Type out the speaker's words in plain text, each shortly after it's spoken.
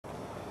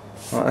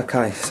Right,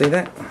 okay, see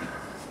that?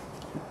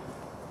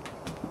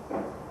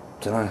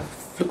 Don't know,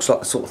 looks like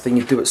the sort of thing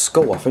you do at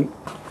school, I think.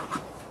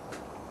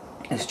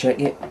 Let's check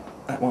it.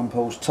 That one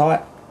pulls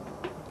tight,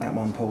 that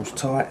one pulls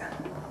tight,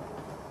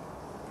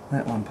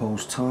 that one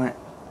pulls tight,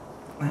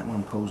 that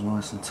one pulls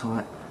nice and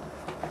tight,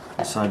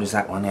 and so does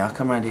that one. Now I'll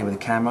come around here with the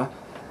camera.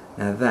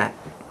 Now that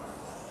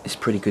is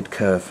pretty good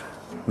curve.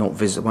 Not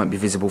visible, won't be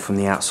visible from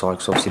the outside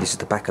because obviously this is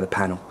the back of the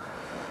panel.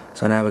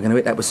 So now we're going to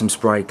hit that with some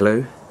spray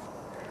glue,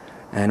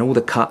 and all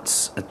the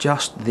cuts are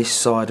just this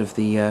side of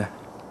the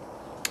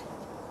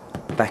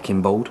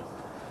backing board,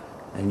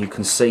 and you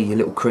can see your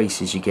little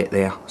creases you get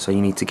there, so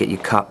you need to get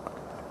your cut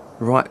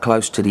right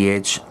close to the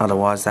edge,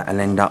 otherwise that'll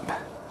end up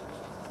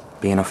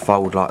being a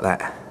fold like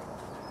that,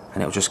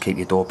 and it'll just keep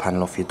your door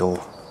panel off your door,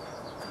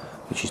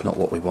 which is not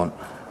what we want.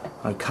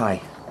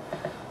 Okay,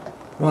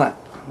 right,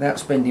 without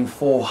spending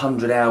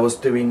 400 hours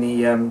doing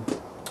the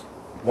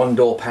one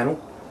door panel,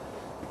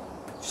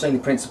 you've seen the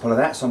principle of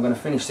that, so I'm going to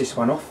finish this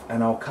one off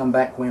and I'll come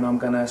back when I'm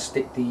going to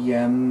stick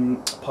the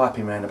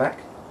piping around the back.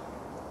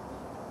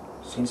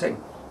 See you in a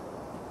second.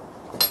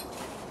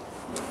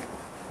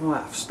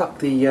 Right, I've stuck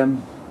the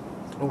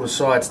all the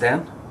sides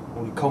down,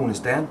 all the corners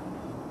down,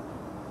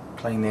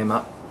 clean them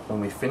up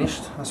when we've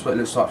finished. That's what it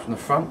looks like from the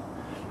front.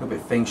 A little bit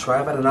of feng shui.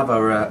 I've had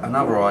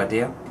another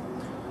idea.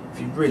 If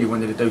you really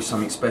wanted to do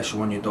something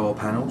special on your door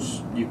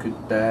panels, you could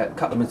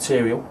cut the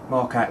material,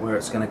 mark out where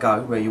it's going to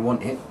go, where you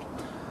want it,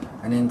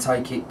 and then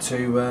take it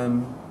to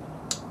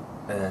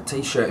a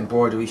t-shirt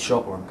embroidery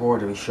shop or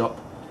embroidery shop,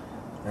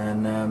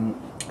 and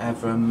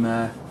have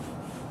them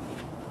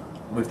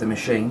with the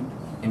machine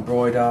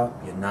embroider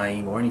your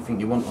name or anything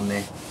you want on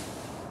there.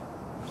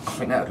 I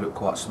think that would look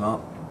quite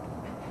smart,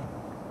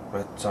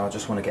 but I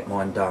just want to get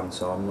mine done,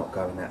 so I'm not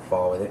going that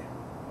far with it,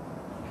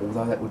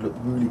 although that would look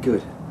really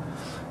good.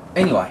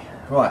 Anyway,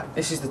 right,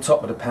 this is the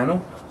top of the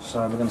panel,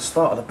 so we're going to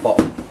start at the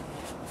bottom.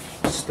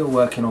 Still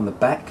working on the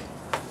back.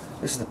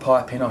 This is the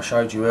piping I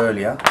showed you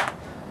earlier.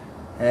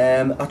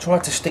 I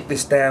tried to stick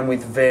this down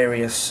with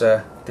various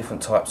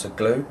different types of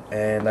glue,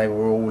 and they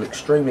were all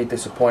extremely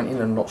disappointing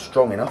and not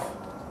strong enough.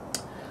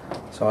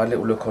 So I had a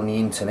little look on the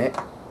internet,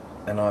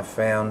 and I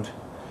found,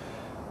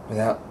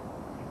 without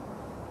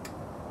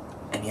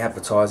any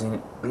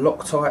advertising,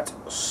 Loctite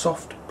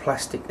soft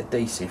plastic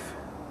adhesive.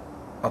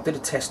 I did a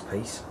test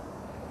piece.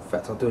 In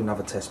fact, I'll do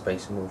another test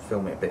piece and we'll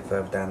film it a bit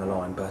further down the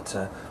line, but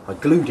I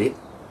glued it,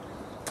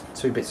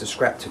 two bits of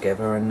scrap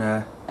together, and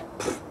it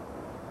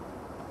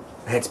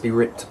had to be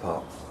ripped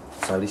apart.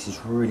 So this is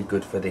really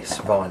good for this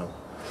vinyl.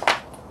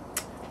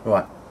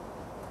 Right,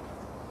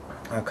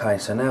 okay,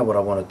 so now what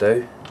I want to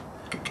do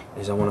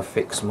is I want to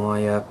fix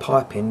my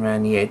piping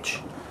around the edge,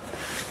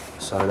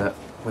 so that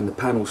when the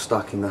panel's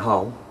stuck in the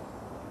hole,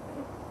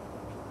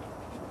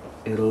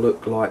 it'll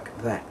look like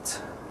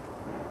that.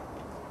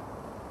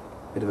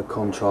 Bit of a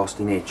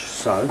contrasting edge.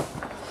 So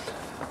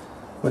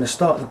I'm going to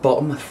start at the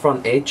bottom, the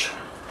front edge,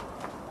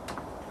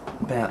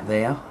 about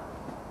there,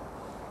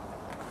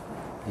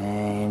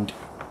 and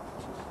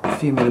a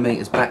few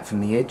millimetres back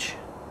from the edge.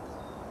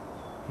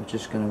 I'm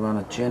just going to run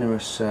a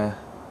generous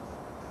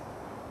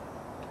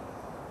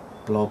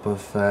blob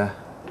of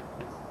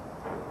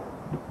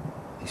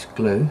this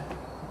glue,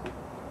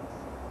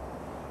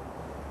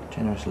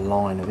 generous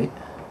line of it.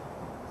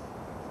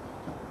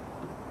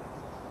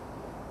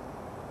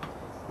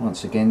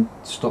 Once again,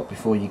 stop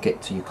before you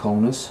get to your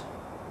corners,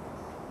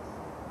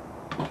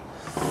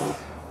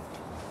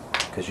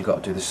 because you've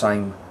got to do the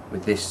same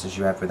with this as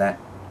you have with that.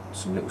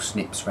 Some little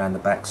snips around the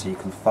back so you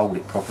can fold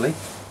it properly.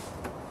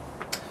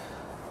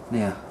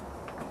 Now,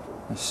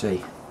 let's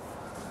see.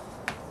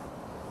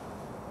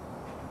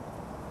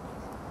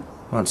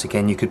 Once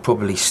again, you could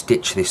probably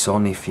stitch this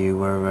on if you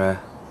were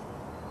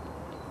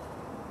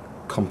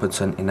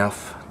competent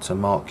enough to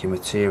mark your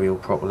material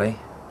properly.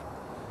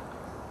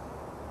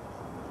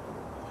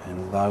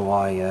 And although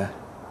I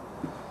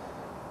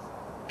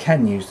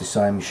can use the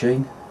sewing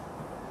machine,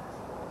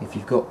 if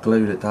you've got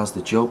glue that does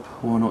the job,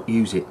 why not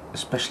use it,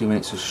 especially when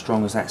it's as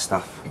strong as that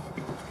stuff.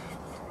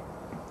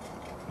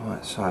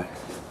 Right, so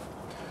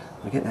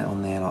I'll get that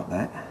on there like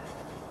that.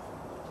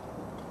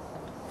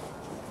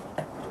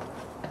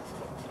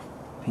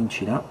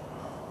 Pinch it up.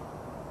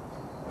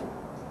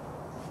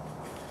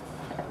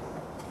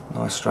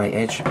 Nice straight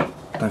edge.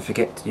 Don't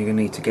forget, you're going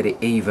to need to get it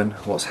even,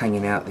 what's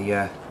hanging out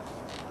the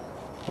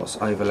what's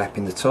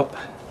overlapping the top.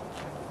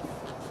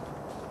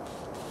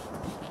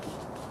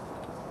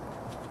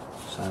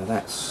 So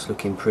that's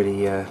looking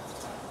pretty,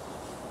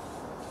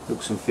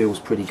 looks and feels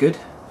pretty good.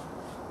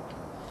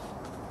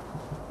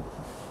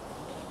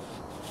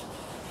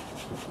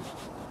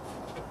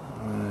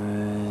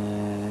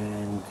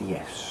 And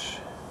yes,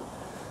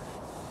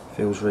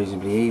 feels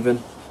reasonably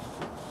even.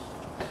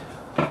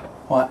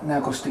 Right, now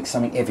I've got to stick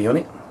something heavy on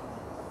it,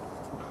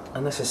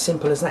 and that's as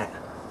simple as that.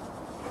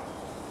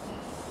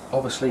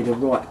 Obviously the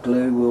right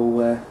glue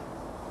will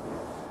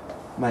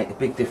make a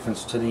big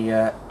difference to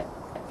the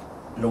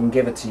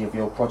longevity of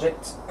your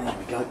project. There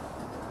we go.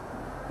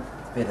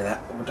 A bit of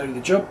that will do the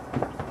job.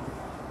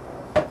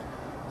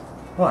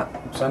 Right,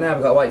 so now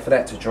we've got to wait for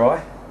that to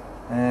dry.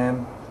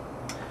 Then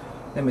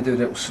we do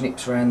little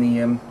snips around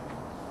the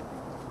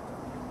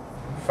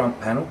front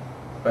panel,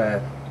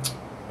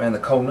 around the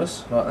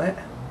corners like that.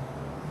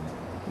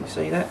 Can you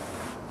see that?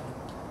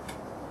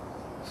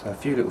 So a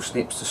few little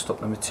snips to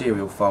stop the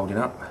material folding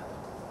up.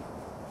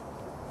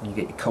 And you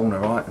get your corner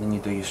right, and then you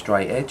do your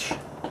straight edge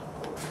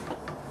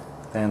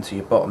down to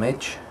your bottom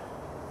edge.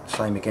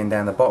 Same again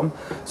down the bottom.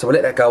 So we'll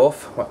let that go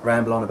off. Won't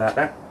ramble on about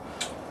that.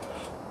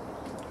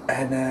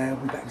 And we'll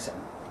be back in a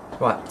second.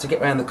 Right, to get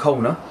round the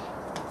corner,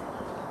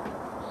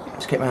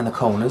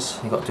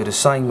 you've got to do the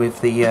same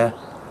with the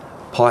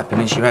piping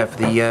as you have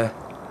the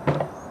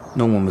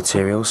normal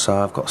materials.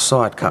 So I've got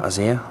side cutters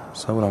here.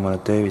 So what I'm going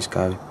to do is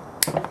go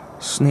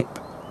snip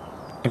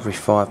every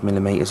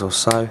 5mm or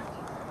so.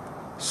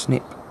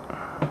 Snip,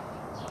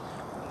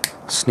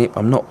 snip.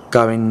 I'm not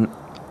going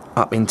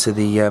up into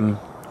the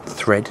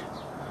thread,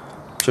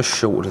 just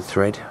short of the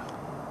thread,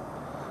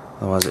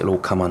 otherwise it'll all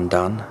come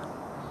undone.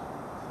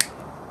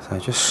 So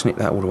just snip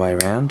that all the way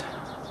around,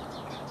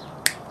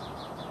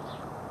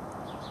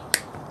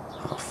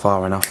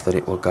 far enough that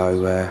it will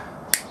go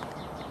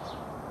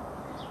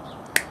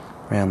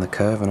round the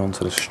curve and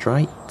onto the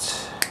straight.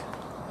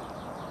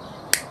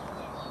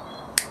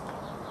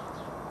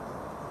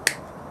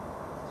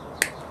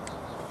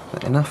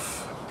 That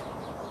enough?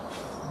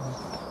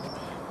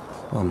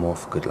 One more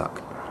for good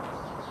luck.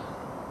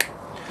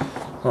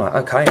 Right,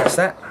 okay, that's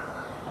that.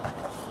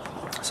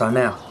 So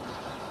now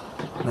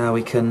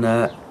we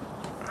can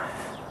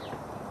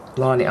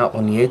line it up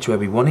on the edge where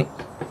we want it,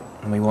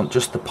 and we want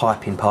just the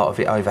piping part of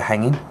it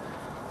overhanging.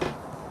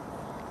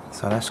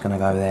 So that's going to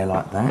go there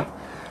like that.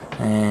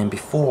 And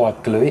before I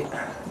glue it,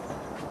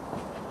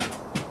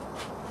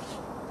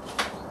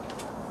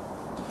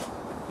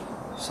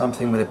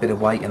 something with a bit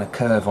of weight and a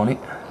curve on it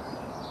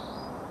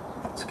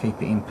to keep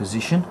it in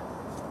position.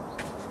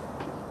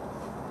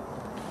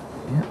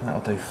 Yeah,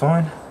 that'll do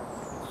fine.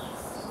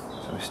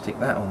 So we stick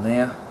that on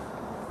there,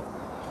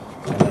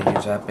 and we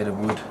use our bit of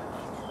wood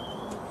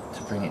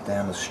to bring it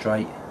down the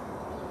straight.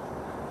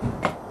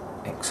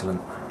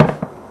 Excellent.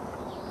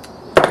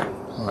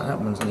 Right, that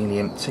one's nearly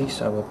empty,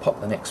 so we'll pop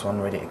the next one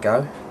ready to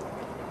go.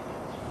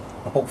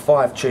 I bought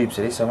 5 tubes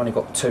of this, I've only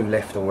got 2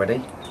 left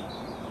already.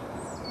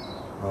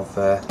 I've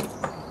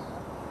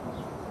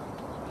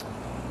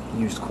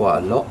used quite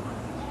a lot.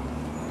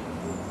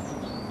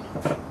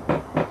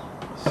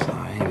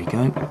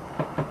 Go.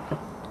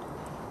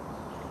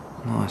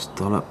 Nice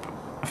dollop,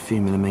 a few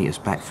millimetres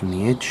back from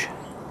the edge.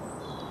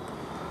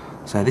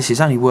 So this is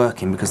only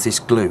working because this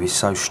glue is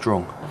so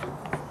strong.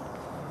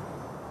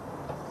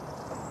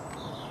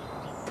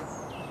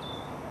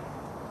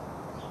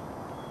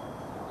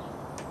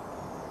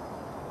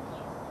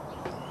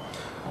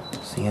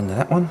 That's the end of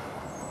that one.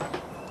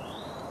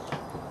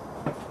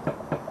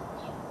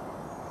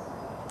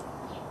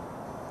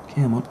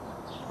 Come on.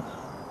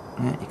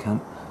 Yeah, you come.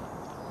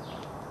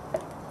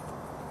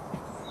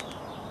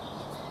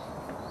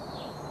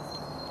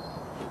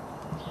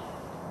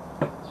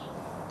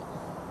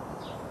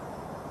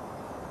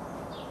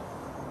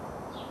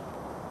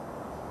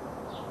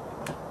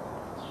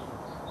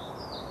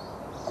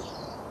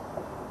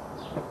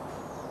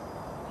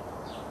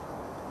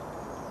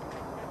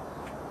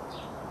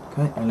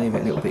 Okay, I'll leave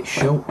it a little bit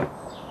short. I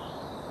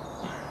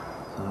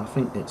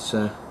think it's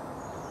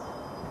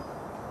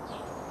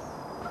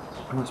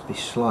must be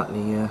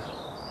slightly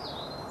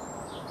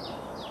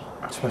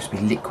it's supposed to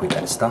be liquid,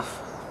 that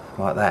stuff,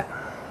 like that.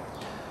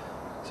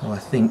 So I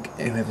think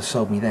whoever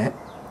sold me that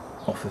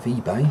off of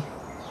eBay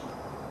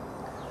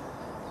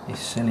is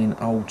selling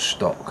old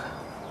stock.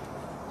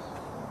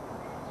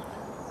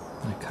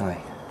 Okay,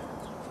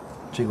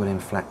 jiggle them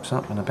flaps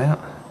up and about.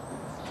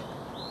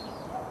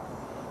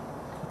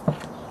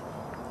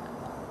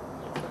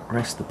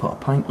 Rest the pot of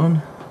paint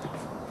on.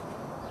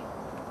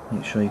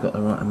 Make sure you've got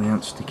the right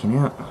amount sticking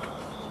out.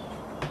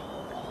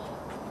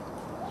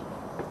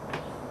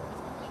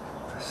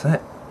 That's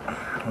that.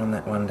 Run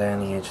that one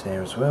down the edge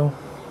there as well.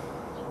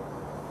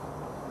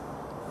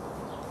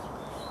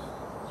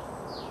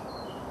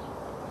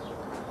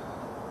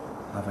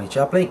 Lovely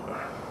jubbly.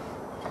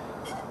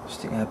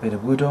 Stick our bit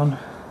of wood on.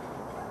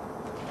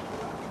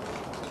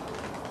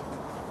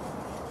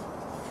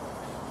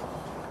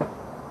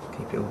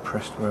 Keep it all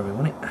pressed where we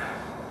want it.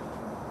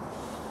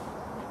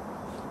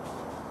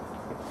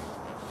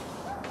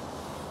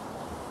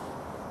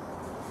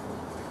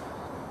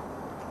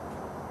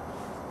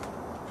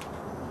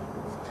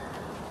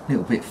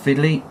 Little bit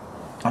fiddly.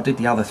 I did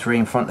the other 3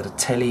 in front of the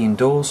telly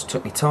indoors,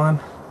 took me time.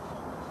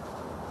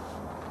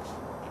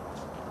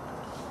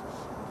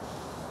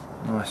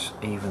 Nice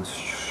even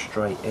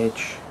straight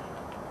edge.